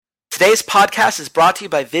Today's podcast is brought to you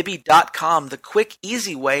by Vibby.com, the quick,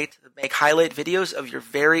 easy way to make highlight videos of your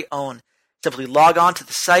very own. Simply log on to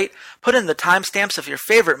the site, put in the timestamps of your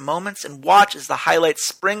favorite moments, and watch as the highlights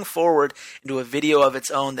spring forward into a video of its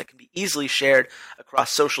own that can be easily shared across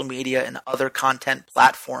social media and other content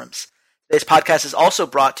platforms. Today's podcast is also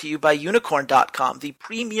brought to you by Unicorn.com, the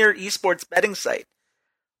premier esports betting site.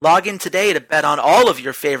 Log in today to bet on all of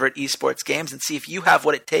your favorite esports games and see if you have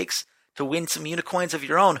what it takes to win some unicoins of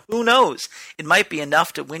your own. Who knows? It might be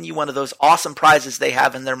enough to win you one of those awesome prizes they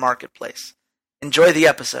have in their marketplace. Enjoy the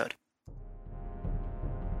episode.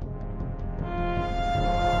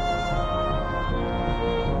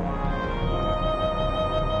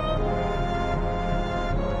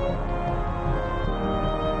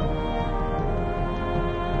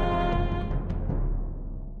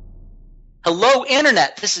 Hello,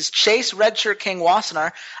 Internet. This is Chase Redshirt King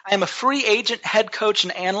Wassenaar. I am a free agent, head coach,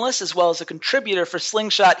 and analyst, as well as a contributor for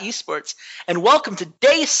Slingshot Esports. And welcome to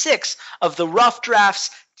Day 6 of the Rough Drafts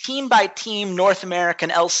Team-by-Team North American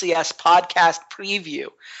LCS podcast preview.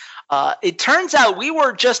 It turns out we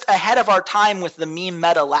were just ahead of our time with the meme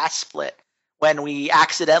meta last split when we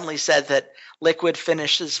accidentally said that Liquid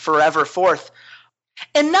finishes forever fourth.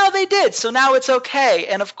 And now they did, so now it's okay.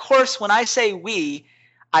 And of course, when I say we,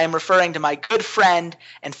 I am referring to my good friend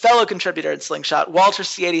and fellow contributor at Slingshot, Walter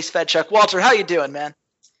C80 Svedchuk. Walter, how you doing, man?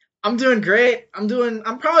 I'm doing great. I'm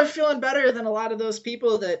probably feeling better than a lot of those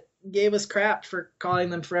people that gave us crap for calling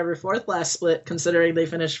them forever fourth last split, considering they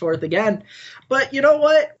finished fourth again. But you know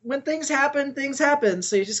what? When things happen, things happen.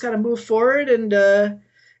 So you just got to move forward and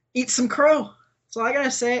eat some crow. That's all I got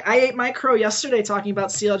to say. I ate my crow yesterday talking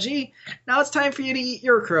about CLG. Now it's time for you to eat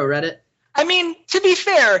your crow, Reddit. I mean, to be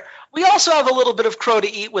fair, we also have a little bit of crow to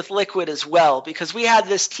eat with Liquid as well, because we had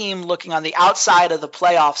this team looking on the outside of the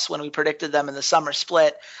playoffs when we predicted them in the summer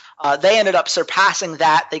split. They ended up surpassing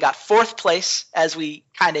that. They got fourth place, as we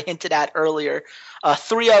kind of hinted at earlier. A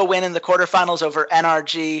 3-0 win in the quarterfinals over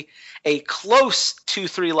NRG, a close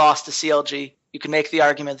 2-3 loss to CLG. You can make the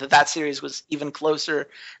argument that that series was even closer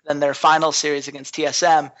than their final series against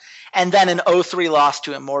TSM. And then an 0-3 loss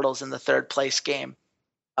to Immortals in the third place game.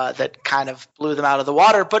 That kind of blew them out of the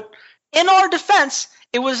water. But in our defense,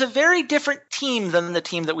 it was a very different team than the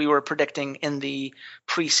team that we were predicting in the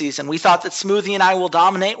preseason. We thought that Smoothie and I Will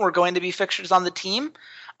Dominate were going to be fixtures on the team.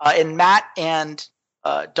 And Matt and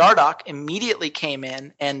Dardoch immediately came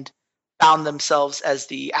in and found themselves as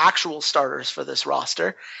the actual starters for this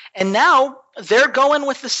roster. And now they're going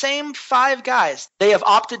with the same 5 guys. They have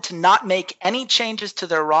opted to not make any changes to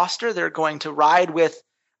their roster. They're going to ride with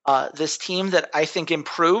this team that I think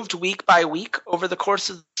improved week by week over the course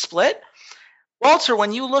of the split. Walter,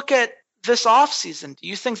 when you look at this offseason, do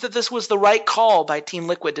you think that this was the right call by Team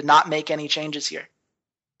Liquid to not make any changes here?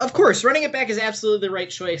 Of course, running it back is absolutely the right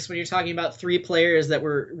choice when you're talking about 3 players that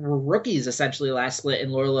were rookies essentially last split in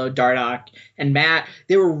Lorlo, Dardoch, and Matt.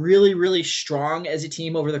 They were really, really strong as a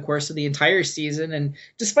team over the course of the entire season. And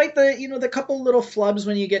despite the couple little flubs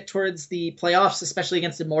when you get towards the playoffs, especially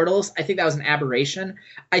against Immortals, I think that was an aberration.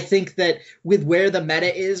 I think that with where the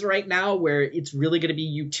meta is right now, where it's really going to be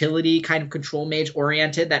utility kind of control mage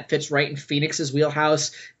oriented, that fits right in Phoenix's wheelhouse.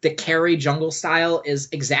 The carry jungle style is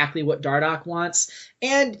exactly what Dardoch wants.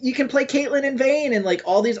 And you can play Caitlyn and Vayne and like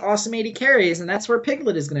all these awesome AD carries, and that's where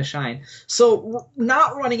Piglet is going to shine. So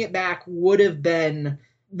not running it back would have been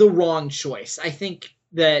the wrong choice. I think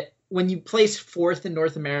that when you place fourth in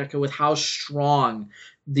North America with how strong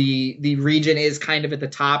the region is kind of at the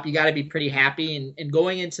top, you got to be pretty happy. And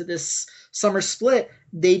going into this summer split,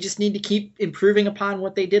 they just need to keep improving upon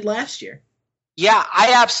what they did last year. Yeah,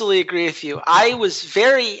 I absolutely agree with you. I was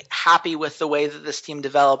very happy with the way that this team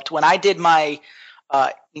developed when I did my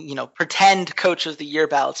pretend coach of the year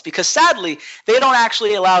ballots, because sadly they don't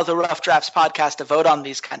actually allow the Rough Drafts podcast to vote on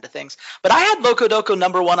these kind of things. But I had Locodoco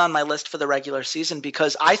number 1 on my list for the regular season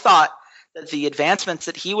because I thought that the advancements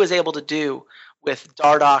that he was able to do with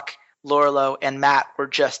Dardoch, Lorlo, and Matt were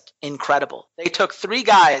just incredible. They took 3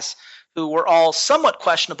 guys who were all somewhat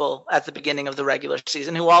questionable at the beginning of the regular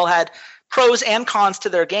season, who all had pros and cons to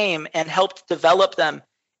their game, and helped develop them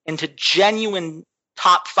into genuine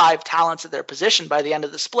top 5 talents at their position by the end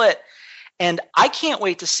of the split. And I can't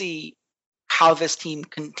wait to see how this team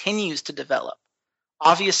continues to develop.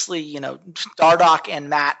 Obviously, Dardoch and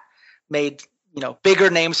Matt made, bigger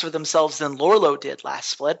names for themselves than Lorlo did last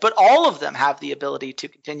split, but all of them have the ability to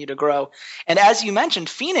continue to grow. And as you mentioned,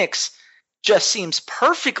 Phoenix just seems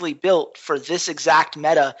perfectly built for this exact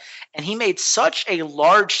meta. And he made such a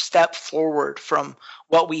large step forward from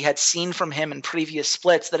what we had seen from him in previous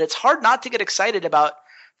splits that it's hard not to get excited about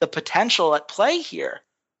the potential at play here.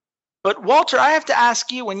 But Walter, I have to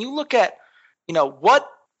ask you, when you look at, what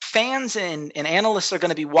fans and analysts are going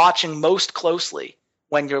to be watching most closely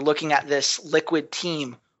when you're looking at this Liquid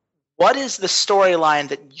team, what is the storyline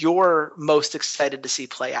that you're most excited to see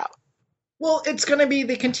play out? Well, it's going to be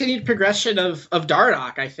the continued progression of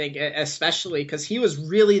Dardoch, I think, especially because he was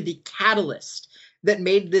really the catalyst that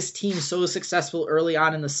made this team so successful early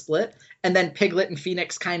on in the split. And then Piglet and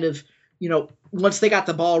Phoenix kind of, once they got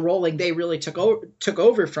the ball rolling, they really took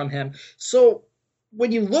over from him. So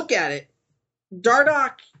when you look at it,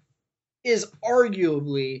 Dardoch is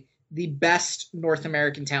arguably the best North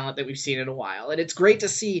American talent that we've seen in a while. And it's great to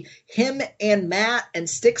see him and Matt and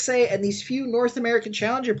Stixxay and these few North American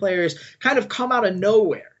Challenger players kind of come out of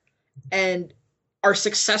nowhere and are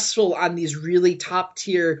successful on these really top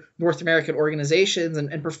tier North American organizations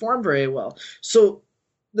and perform very well. So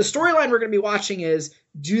the storyline we're going to be watching is,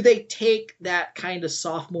 do they take that kind of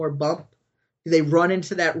sophomore bump? Do they run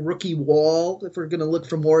into that rookie wall, if we're going to look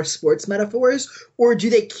for more sports metaphors? Or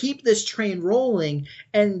do they keep this train rolling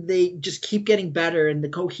and they just keep getting better, and the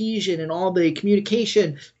cohesion and all the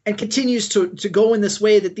communication and continues to go in this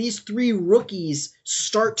way that these three rookies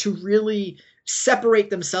start to really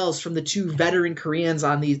separate themselves from the two veteran Koreans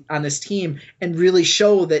on this team and really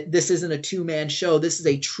show that this isn't a two-man show. This is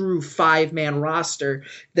a true five-man roster,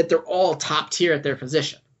 that they're all top tier at their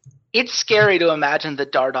position. It's scary to imagine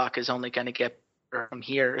that Dardoch is only going to get better from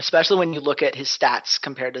here, especially when you look at his stats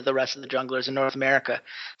compared to the rest of the junglers in North America.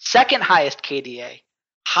 Second highest KDA,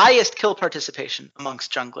 highest kill participation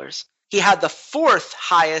amongst junglers. He had the fourth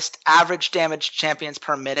highest average damage champions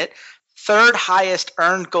per minute, third highest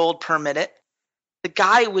earned gold per minute. The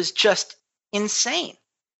guy was just insane.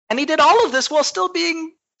 And he did all of this while still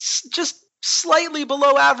being just slightly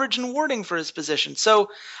below average in warding for his position. So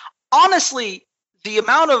honestly, the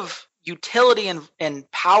amount of utility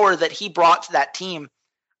and power that he brought to that team,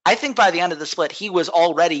 I think by the end of the split, he was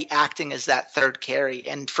already acting as that third carry.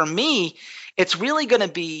 And for me, it's really going to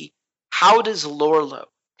be, how does Lourlo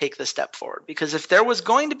take the step forward? Because if there was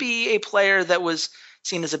going to be a player that was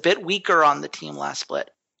seen as a bit weaker on the team last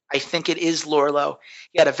split, I think it is Lourlo.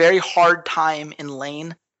 He had a very hard time in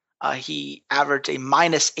lane. He averaged a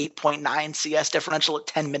minus 8.9 CS differential at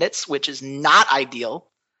 10 minutes, which is not ideal.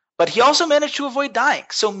 But he also managed to avoid dying.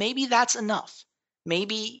 So maybe that's enough.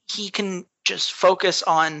 Maybe he can just focus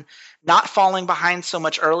on not falling behind so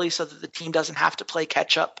much early so that the team doesn't have to play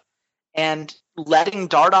catch up, and letting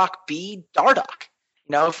Dardoch be Dardoch.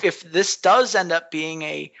 If this does end up being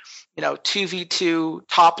a 2v2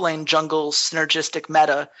 top lane jungle synergistic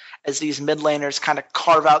meta, as these mid laners kind of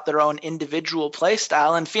carve out their own individual play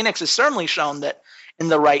style, and Phoenix has certainly shown that in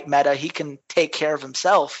the right meta he can take care of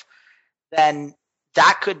himself, then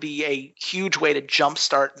that could be a huge way to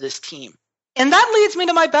jumpstart this team. And that leads me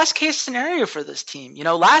to my best case scenario for this team.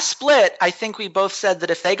 Last split, I think we both said that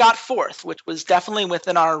if they got fourth, which was definitely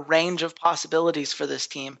within our range of possibilities for this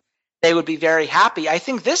team, they would be very happy. I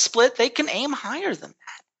think this split, they can aim higher than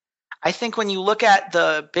that. I think when you look at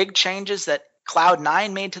the big changes that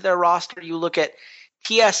Cloud9 made to their roster, you look at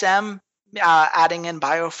TSM adding in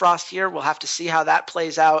Biofrost here, we'll have to see how that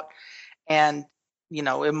plays out. And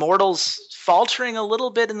Immortals faltering a little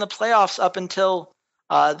bit in the playoffs up until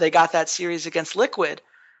they got that series against Liquid.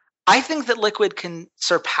 I think that Liquid can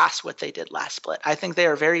surpass what they did last split. I think they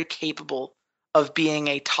are very capable of being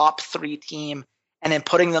a top 3 team and in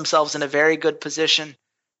putting themselves in a very good position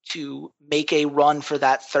to make a run for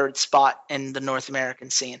that third spot in the North American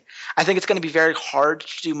scene. I think it's going to be very hard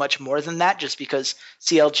to do much more than that, just because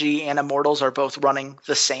CLG and Immortals are both running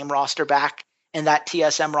the same roster back, and that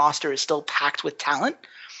TSM roster is still packed with talent.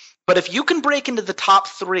 But if you can break into the top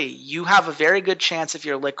 3, you have a very good chance, if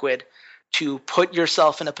you're Liquid, to put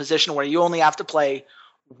yourself in a position where you only have to play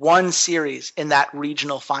one series in that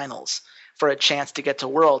regional finals for a chance to get to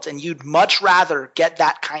Worlds. And you'd much rather get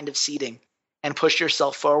that kind of seeding and push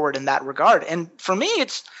yourself forward in that regard. And for me,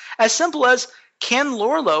 it's as simple as, can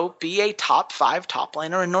Lourlo be a top 5 top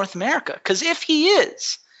laner in North America? Because if he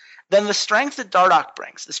is, then the strength that Dardoch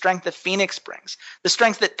brings, the strength that Phoenix brings, the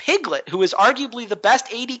strength that Piglet, who is arguably the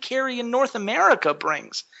best AD carry in North America,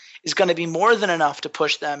 brings, is going to be more than enough to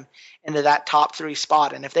push them into that top 3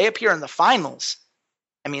 spot. And if they appear in the finals,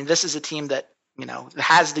 I mean, this is a team that,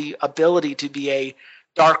 has the ability to be a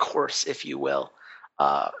dark horse, if you will,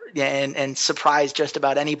 and surprise just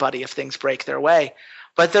about anybody if things break their way.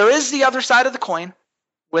 But there is the other side of the coin.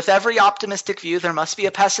 With every optimistic view, there must be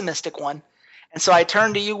a pessimistic one. And so I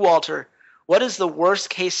turn to you, Walter. What is the worst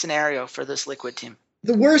case scenario for this Liquid team?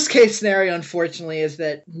 The worst case scenario, unfortunately, is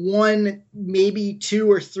that 1, maybe 2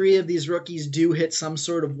 or 3 of these rookies do hit some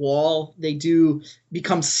sort of wall. They do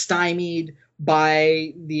become stymied,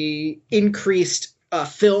 by the increased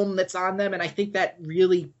film that's on them, and I think that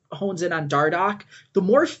really hones in on Dardoch. The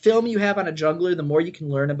more film you have on a jungler, the more you can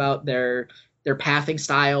learn about their pathing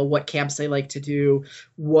style, what camps they like to do,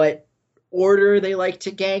 what order they like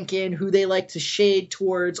to gank in, who they like to shade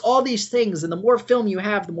towards, all these things. And the more film you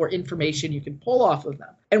have, the more information you can pull off of them.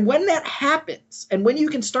 And when that happens, and when you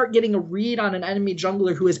can start getting a read on an enemy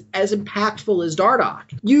jungler who is as impactful as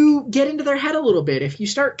Dardoch, you get into their head a little bit. If you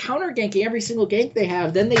start counter ganking every single gank they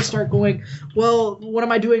have, then they start going, well, what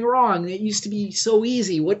am I doing wrong? It used to be so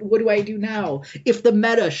easy. What do I do now? If the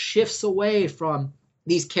meta shifts away from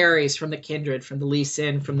these carries, from the Kindred, from the Lee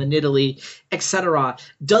Sin, from the Nidalee, etc.,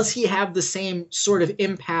 does he have the same sort of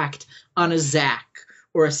impact on a Zac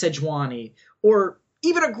or a Sejuani or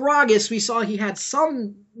even a Gragas? We saw he had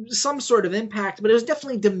some sort of impact, but it was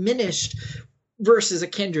definitely diminished versus a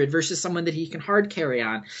Kindred, versus someone that he can hard carry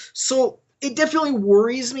on. So it definitely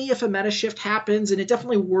worries me if a meta shift happens, and it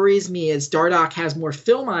definitely worries me as Dardoch has more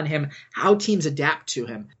film on him, how teams adapt to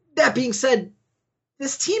him. That being said,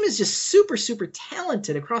 this team is just super, super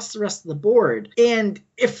talented across the rest of the board. And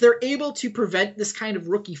if they're able to prevent this kind of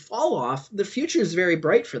rookie fall off, the future is very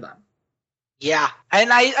bright for them. Yeah.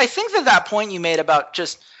 And I think that point you made about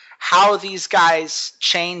just how these guys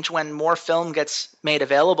change when more film gets made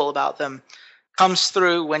available about them comes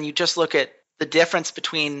through when you just look at the difference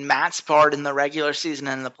between Matt's Bard in the regular season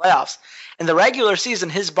and in the playoffs. In the regular season,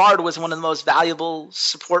 his Bard was one of the most valuable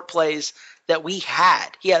support plays that we had.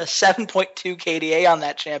 He had a 7.2 KDA on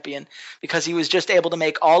that champion because he was just able to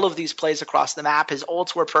make all of these plays across the map. His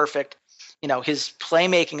ults were perfect. His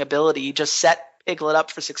playmaking ability, he just set Piglet up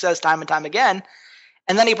for success time and time again.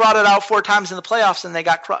 And then he brought it out 4 times in the playoffs and they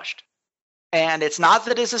got crushed. And it's not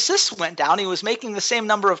that his assists went down. He was making the same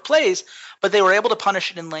number of plays, but they were able to punish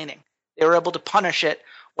it in laning. They were able to punish it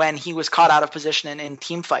when he was caught out of position in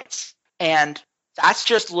team fights. And that's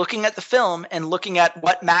just looking at the film and looking at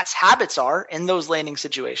what Matt's habits are in those laning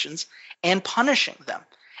situations and punishing them.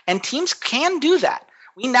 And teams can do that.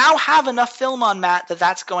 We now have enough film on Matt that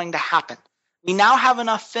that's going to happen. We now have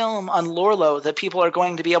enough film on Lorlo that people are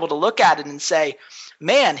going to be able to look at it and say,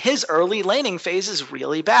 man, his early laning phase is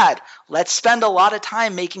really bad. Let's spend a lot of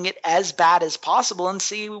time making it as bad as possible and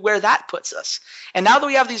see where that puts us. And now that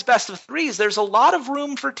we have these best of threes, there's a lot of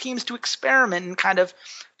room for teams to experiment and kind of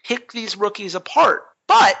pick these rookies apart.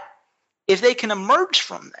 But if they can emerge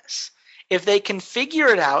from this, if they can figure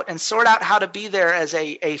it out and sort out how to be there as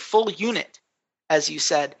a full unit, as you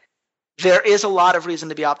said, there is a lot of reason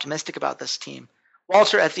to be optimistic about this team.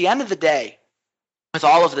 Walter, at the end of the day, with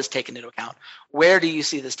all of this taken into account, where do you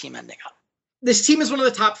see this team ending up? This team is one of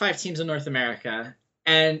the top 5 teams in North America,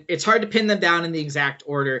 and it's hard to pin them down in the exact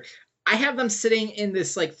order. I have them sitting in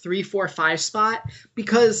this 3, 4, 5 spot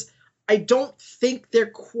because I don't think they're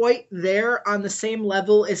quite there on the same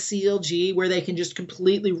level as CLG, where they can just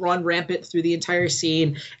completely run rampant through the entire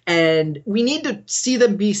scene. And we need to see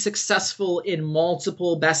them be successful in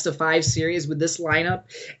multiple best-of-5 series with this lineup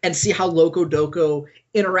and see how Locodoco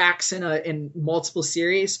interacts in multiple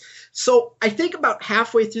series. So I think about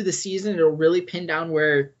halfway through the season, it'll really pin down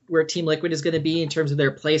where Team Liquid is going to be in terms of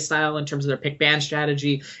their play style, in terms of their pick ban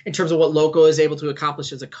strategy, in terms of what Loco is able to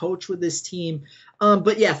accomplish as a coach with this team.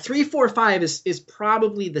 But yeah, 3, 4, 5 is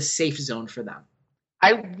probably the safe zone for them.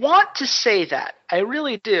 I want to say that. I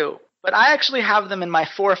really do. But I actually have them in my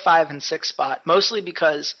 4, 5, and 6 spot, mostly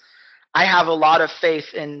because I have a lot of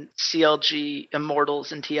faith in CLG,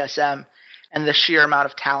 Immortals, and TSM and the sheer amount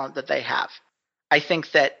of talent that they have. I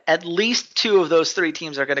think that at least 2 of those 3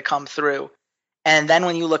 teams are going to come through. And then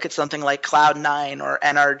when you look at something like Cloud9 or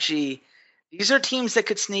NRG, these are teams that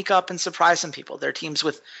could sneak up and surprise some people. They're teams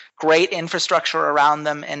with great infrastructure around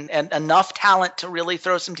them and enough talent to really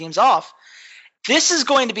throw some teams off. This is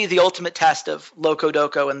going to be the ultimate test of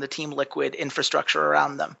Locodoco and the Team Liquid infrastructure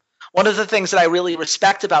around them. One of the things that I really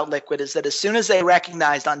respect about Liquid is that as soon as they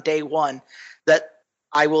recognized on day one that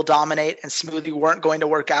I Will Dominate and Smoothie weren't going to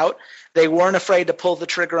work out, they weren't afraid to pull the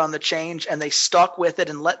trigger on the change, and they stuck with it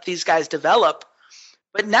and let these guys develop.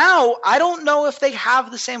 But now I don't know if they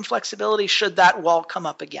have the same flexibility should that wall come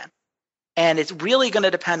up again. And it's really going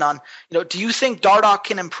to depend on, do you think Dardoch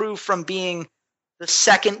can improve from being the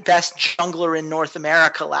second best jungler in North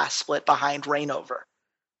America last split behind Reignover?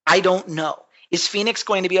 I don't know. Is Phoenix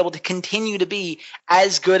going to be able to continue to be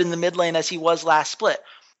as good in the mid lane as he was last split?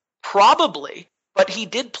 Probably, but he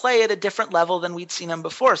did play at a different level than we'd seen him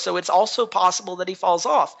before. So it's also possible that he falls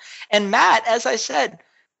off. And Matt, as I said,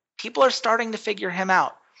 people are starting to figure him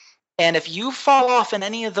out. And if you fall off in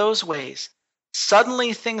any of those ways,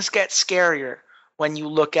 suddenly things get scarier when you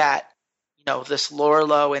look at this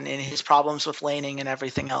Lorlo and his problems with laning and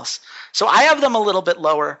everything else. So I have them a little bit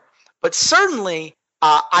lower, but certainly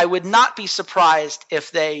I would not be surprised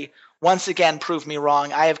if they once again prove me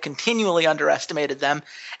wrong. I have continually underestimated them.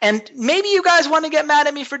 And maybe you guys want to get mad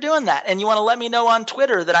at me for doing that, and you want to let me know on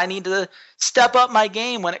Twitter that I need to step up my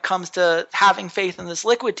game when it comes to having faith in this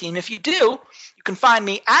Liquid team. If you do, you can find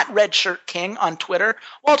me at RedShirtKing on Twitter.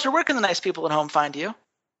 Walter, where can the nice people at home find you?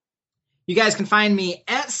 You guys can find me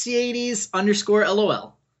at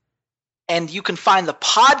C80s_LOL. And you can find the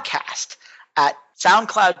podcast at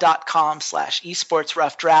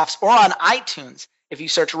soundcloud.com/esportsroughdrafts or on iTunes. If you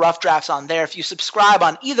search Rough Drafts on there, if you subscribe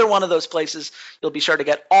on either one of those places, you'll be sure to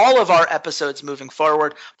get all of our episodes moving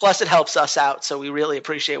forward. Plus, it helps us out, so we really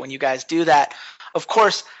appreciate when you guys do that. Of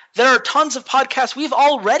course, there are tons of podcasts we've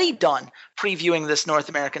already done previewing this North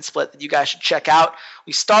American split that you guys should check out.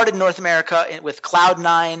 We started North America with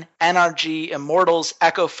Cloud9, NRG, Immortals,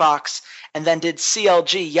 Echo Fox, and then did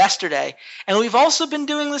CLG yesterday. And we've also been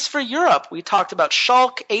doing this for Europe. We talked about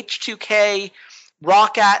Schalke, H2K,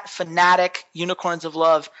 Roccat, Fnatic, Unicorns of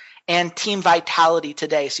Love, and Team Vitality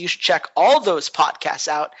today. So you should check all those podcasts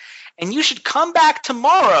out. And you should come back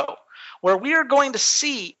tomorrow, where we are going to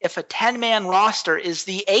see if a 10-man roster is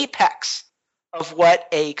the apex of what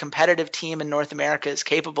a competitive team in North America is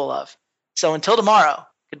capable of. So until tomorrow,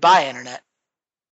 goodbye, Internet.